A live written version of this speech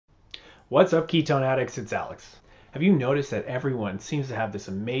What's up, Ketone Addicts? It's Alex. Have you noticed that everyone seems to have this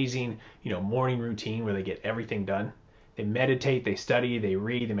amazing, morning routine where they get everything done? They meditate, they study, they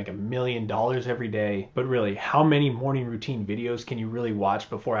read, they make $1 million every day. But really, how many morning routine videos can you really watch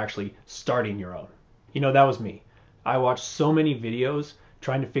before actually starting your own? That was me. I watched so many videos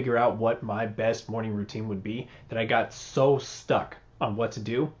trying to figure out what my best morning routine would be that I got so stuck on what to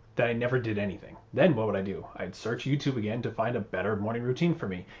do that I never did anything. Then what would I do? I'd search YouTube again to find a better morning routine for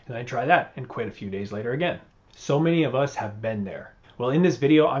me, and I'd try that and quit a few days later again. So many of us have been there. Well, in this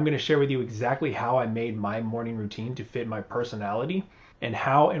video, I'm going to share with you exactly how I made my morning routine to fit my personality and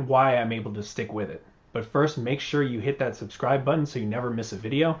how and why I'm able to stick with it. But first, make sure you hit that subscribe button so you never miss a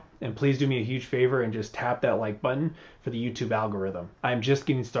video. And please do me a huge favor and just tap that like button for the YouTube algorithm. I'm just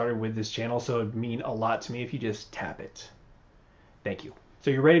getting started with this channel, so it would mean a lot to me if you just tap it. Thank you. So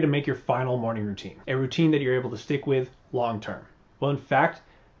you're ready to make your final morning routine, a routine that you're able to stick with long term. Well, in fact,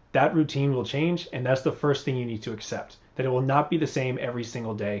 that routine will change, and that's the first thing you need to accept, that it will not be the same every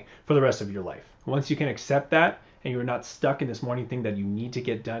single day for the rest of your life. Once you can accept that, and you're not stuck in this morning thing that you need to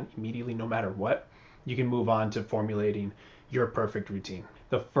get done immediately no matter what, you can move on to formulating your perfect routine.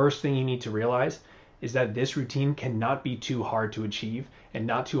 The first thing you need to realize is that this routine cannot be too hard to achieve and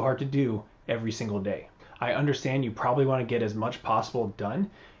not too hard to do every single day. I understand you probably want to get as much possible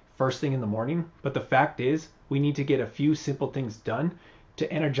done first thing in the morning, but the fact is we need to get a few simple things done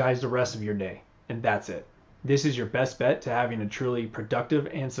to energize the rest of your day, and that's it. This is your best bet to having a truly productive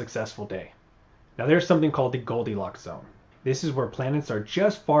and successful day. Now there's something called the Goldilocks zone. This is where planets are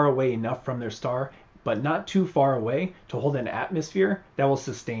just far away enough from their star, but not too far away to hold an atmosphere that will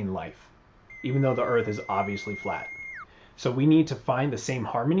sustain life, even though the Earth is obviously flat. So we need to find the same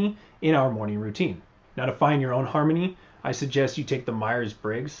harmony in our morning routine. Now, to find your own harmony, I suggest you take the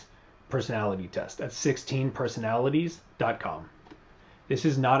Myers-Briggs personality test at 16personalities.com. This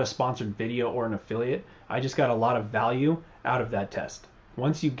is not a sponsored video or an affiliate. I just got a lot of value out of that test.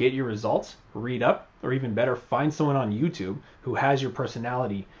 Once you get your results, read up, or even better, find someone on YouTube who has your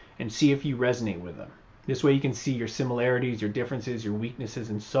personality and see if you resonate with them. This way you can see your similarities, your differences, your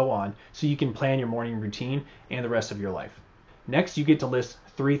weaknesses, and so on, so you can plan your morning routine and the rest of your life. Next, you get to list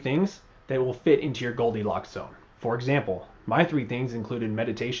 3 things that will fit into your Goldilocks zone. For example, my 3 things included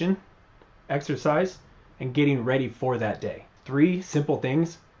meditation, exercise, and getting ready for that day. 3 simple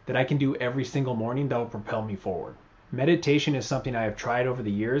things that I can do every single morning that will propel me forward. Meditation is something I have tried over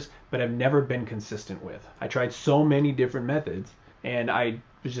the years, but I've never been consistent with. I tried so many different methods, and I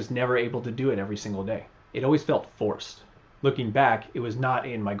was just never able to do it every single day. It always felt forced. Looking back, it was not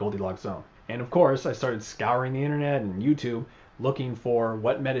in my Goldilocks zone. And of course, I started scouring the internet and YouTube, looking for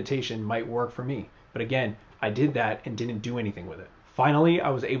what meditation might work for me. But again, I did that and didn't do anything with it. Finally, I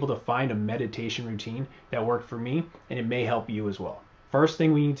was able to find a meditation routine that worked for me, and it may help you as well. First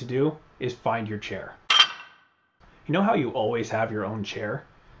thing we need to do is find your chair. You know how you always have your own chair?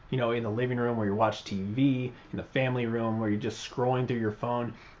 In the living room where you watch TV, in the family room where you're just scrolling through your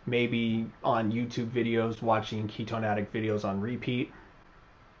phone, maybe on YouTube videos, watching Ketone Addict videos on repeat.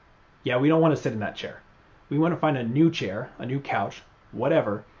 Yeah, we don't want to sit in that chair. We want to find a new chair, a new couch,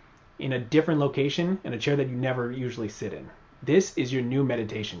 whatever, in a different location, in a chair that you never usually sit in. This is your new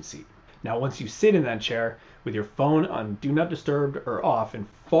meditation seat. Now, once you sit in that chair with your phone on Do Not Disturb or off and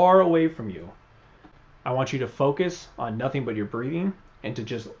far away from you, I want you to focus on nothing but your breathing and to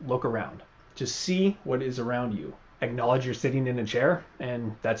just look around. Just see what is around you. Acknowledge you're sitting in a chair,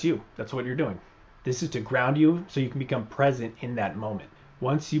 and that's you. That's what you're doing. This is to ground you so you can become present in that moment.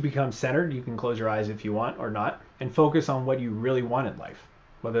 Once you become centered, you can close your eyes if you want or not, and focus on what you really want in life.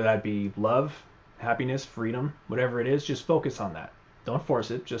 Whether that be love, happiness, freedom, whatever it is, just focus on that. Don't force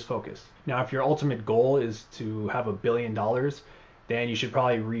it, just focus. Now, if your ultimate goal is to have $1 billion, then you should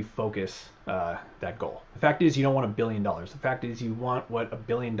probably refocus that goal. The fact is you don't want $1 billion. The fact is you want what $1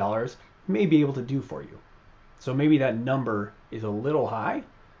 billion may be able to do for you. So maybe that number is a little high,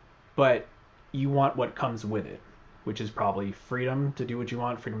 but you want what comes with it, which is probably freedom to do what you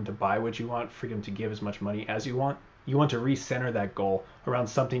want, freedom to buy what you want, freedom to give as much money as you want. You want to recenter that goal around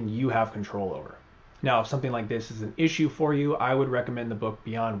something you have control over. Now, if something like this is an issue for you, I would recommend the book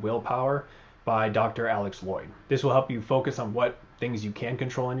Beyond Willpower by Dr. Alex Lloyd. This will help you focus on what things you can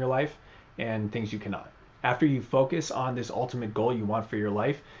control in your life and things you cannot. After you focus on this ultimate goal you want for your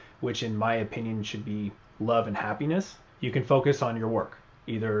life, which in my opinion should be love and happiness, you can focus on your work,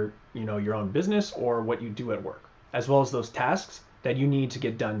 either your own business or what you do at work, as well as those tasks that you need to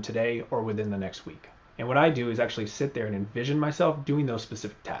get done today or within the next week. And what I do is actually sit there and envision myself doing those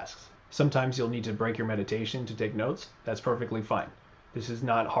specific tasks. Sometimes you'll need to break your meditation to take notes. That's perfectly fine. This is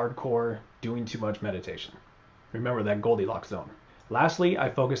not hardcore doing too much meditation. Remember that Goldilocks zone. Lastly, I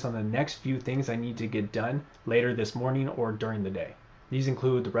focus on the next few things I need to get done later this morning or during the day. These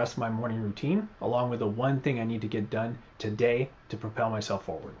include the rest of my morning routine, along with the one thing I need to get done today to propel myself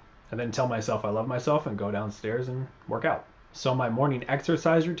forward. I then tell myself I love myself and go downstairs and work out. So my morning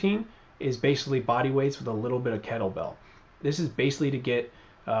exercise routine is basically body weights with a little bit of kettlebell. This is basically to get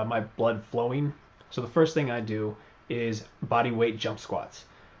my blood flowing. So the first thing I do is body weight jump squats.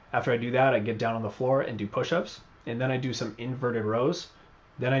 After I do that, I get down on the floor and do push-ups, and then I do some inverted rows.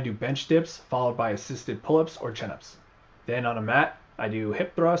 Then I do bench dips, followed by assisted pull-ups or chin-ups. Then on a mat, I do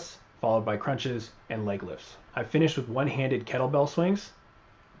hip thrusts, followed by crunches and leg lifts. I finish with one-handed kettlebell swings,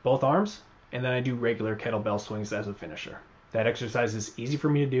 both arms, and then I do regular kettlebell swings as a finisher. That exercise is easy for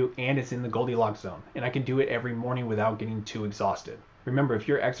me to do, and it's in the Goldilocks zone, and I can do it every morning without getting too exhausted. Remember, if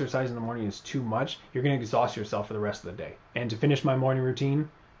your exercise in the morning is too much, you're going to exhaust yourself for the rest of the day. And to finish my morning routine,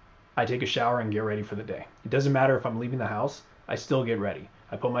 I take a shower and get ready for the day. It doesn't matter if I'm leaving the house, I still get ready.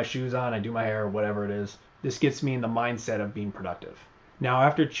 I put my shoes on, I do my hair, whatever it is. This gets me in the mindset of being productive. Now,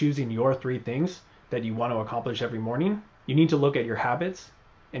 after choosing your 3 things that you want to accomplish every morning, you need to look at your habits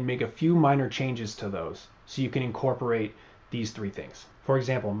and make a few minor changes to those so you can incorporate these 3 things. For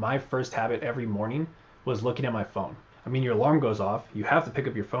example, my first habit every morning was looking at my phone. I mean, your alarm goes off, you have to pick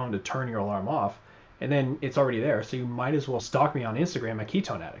up your phone to turn your alarm off, and then it's already there, so you might as well stalk me on Instagram at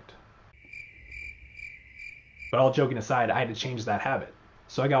Ketone Addict. But all joking aside, I had to change that habit.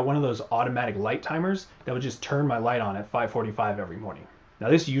 So I got one of those automatic light timers that would just turn my light on at 5:45 every morning. Now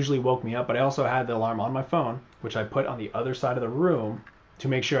this usually woke me up, but I also had the alarm on my phone, which I put on the other side of the room to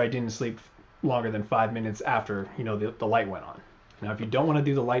make sure I didn't sleep longer than 5 minutes after, the light went on. Now, if you don't want to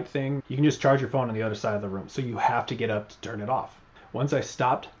do the light thing, you can just charge your phone on the other side of the room. So you have to get up to turn it off. Once I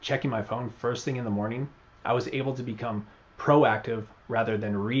stopped checking my phone first thing in the morning, I was able to become proactive rather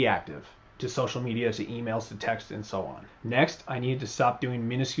than reactive to social media, to emails, to text, and so on. Next, I needed to stop doing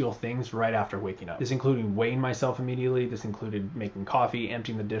minuscule things right after waking up. This included weighing myself immediately. This included making coffee,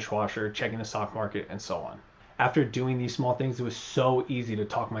 emptying the dishwasher, checking the stock market, and so on. After doing these small things, it was so easy to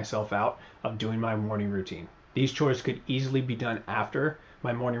talk myself out of doing my morning routine. These chores could easily be done after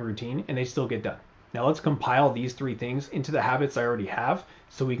my morning routine, and they still get done. Now let's compile these 3 things into the habits I already have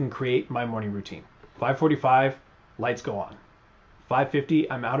so we can create my morning routine. 5:45, lights go on. 5:50,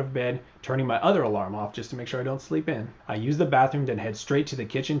 I'm out of bed, turning my other alarm off just to make sure I don't sleep in. I use the bathroom, then head straight to the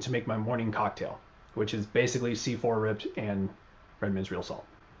kitchen to make my morning cocktail, which is basically C4 ripped and Redmond's real salt.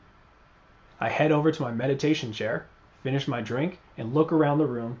 I head over to my meditation chair, finish my drink, and look around the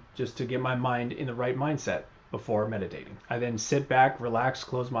room just to get my mind in the right mindset before meditating. I then sit back, relax,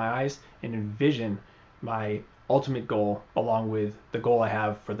 close my eyes, and envision my ultimate goal along with the goal I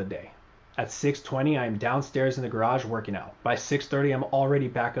have for the day. At 6:20, I am downstairs in the garage working out. By 6:30, I'm already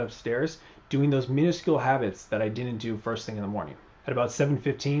back upstairs doing those minuscule habits that I didn't do first thing in the morning. At about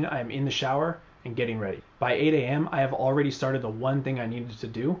 7:15, I am in the shower and getting ready. By 8 a.m., I have already started the one thing I needed to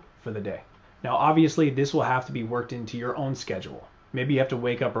do for the day. Now, obviously, this will have to be worked into your own schedule. Maybe you have to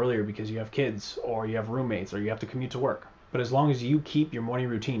wake up earlier because you have kids, or you have roommates, or you have to commute to work. But as long as you keep your morning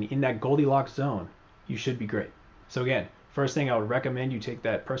routine in that Goldilocks zone, you should be great. So again, first thing I would recommend you take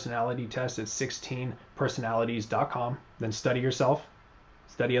that personality test at 16personalities.com, then study yourself,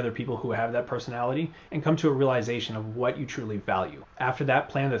 study other people who have that personality, and come to a realization of what you truly value. After that,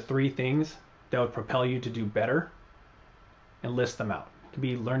 plan the 3 things that would propel you to do better and list them out. It could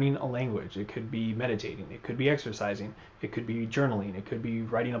be learning a language, it could be meditating, it could be exercising, it could be journaling, it could be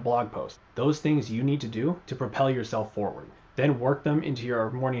writing a blog post. Those things you need to do to propel yourself forward. Then work them into your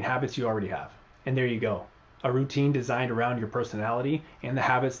morning habits you already have. And there you go. A routine designed around your personality and the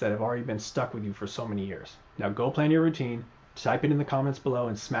habits that have already been stuck with you for so many years. Now go plan your routine, type it in the comments below,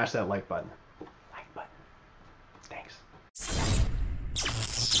 and smash that like button. Like button. Thanks.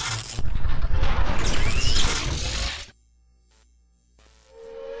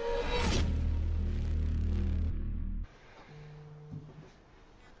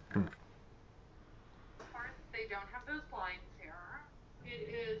 They don't have those blinds here.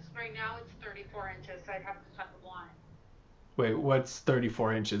 It is, right now it's 34 inches, so I'd have to cut the blind. Wait, what's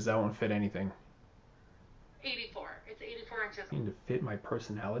 34 inches? That won't fit anything. 84. It's 84 inches. Need to fit my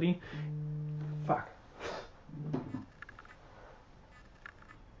personality? Fuck.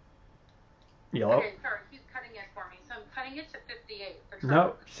 Yellow? Okay, sorry, he's cutting it for me. So I'm cutting it to 58.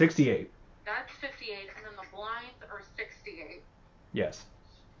 No, 68. That's 58, and then the blinds are 68. Yes.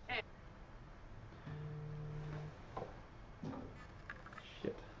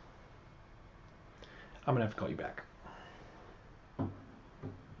 Shit. I'm gonna have to call you back.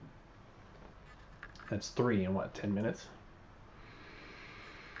 That's 3 in what, 10 minutes?